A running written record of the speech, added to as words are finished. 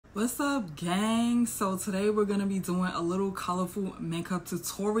What's up, gang? So today we're gonna be doing a little colorful makeup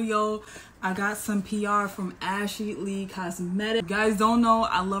tutorial. I got some PR from Ashley Lee Cosmetics. You guys don't know,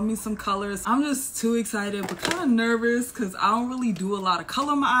 I love me some colors. I'm just too excited but kind of nervous because I don't really do a lot of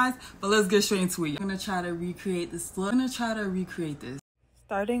color in my eyes, but let's get straight into it. I'm gonna try to recreate this look.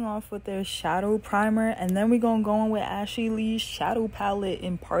 Starting off with their shadow primer, and then we're gonna go in with Ashley Lee's shadow palette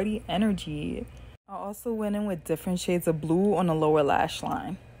in Party Energy. I also went in with different shades of blue on the lower lash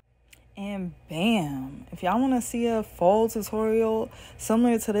line. And bam, if y'all want to see a fall tutorial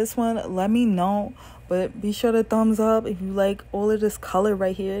similar to this one, let me know. But be sure to thumbs up if you like all of this color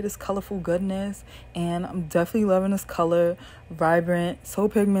right here, this colorful goodness. And I'm definitely loving this color. Vibrant, so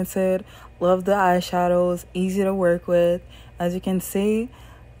pigmented. Love the eyeshadows, easy to work with. As you can see,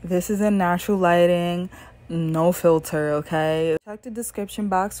 this is in natural lighting, no filter, okay? Check the description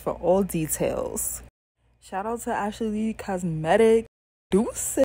box for all details. Shout out to Ashley Lee Cosmetics. Deuces.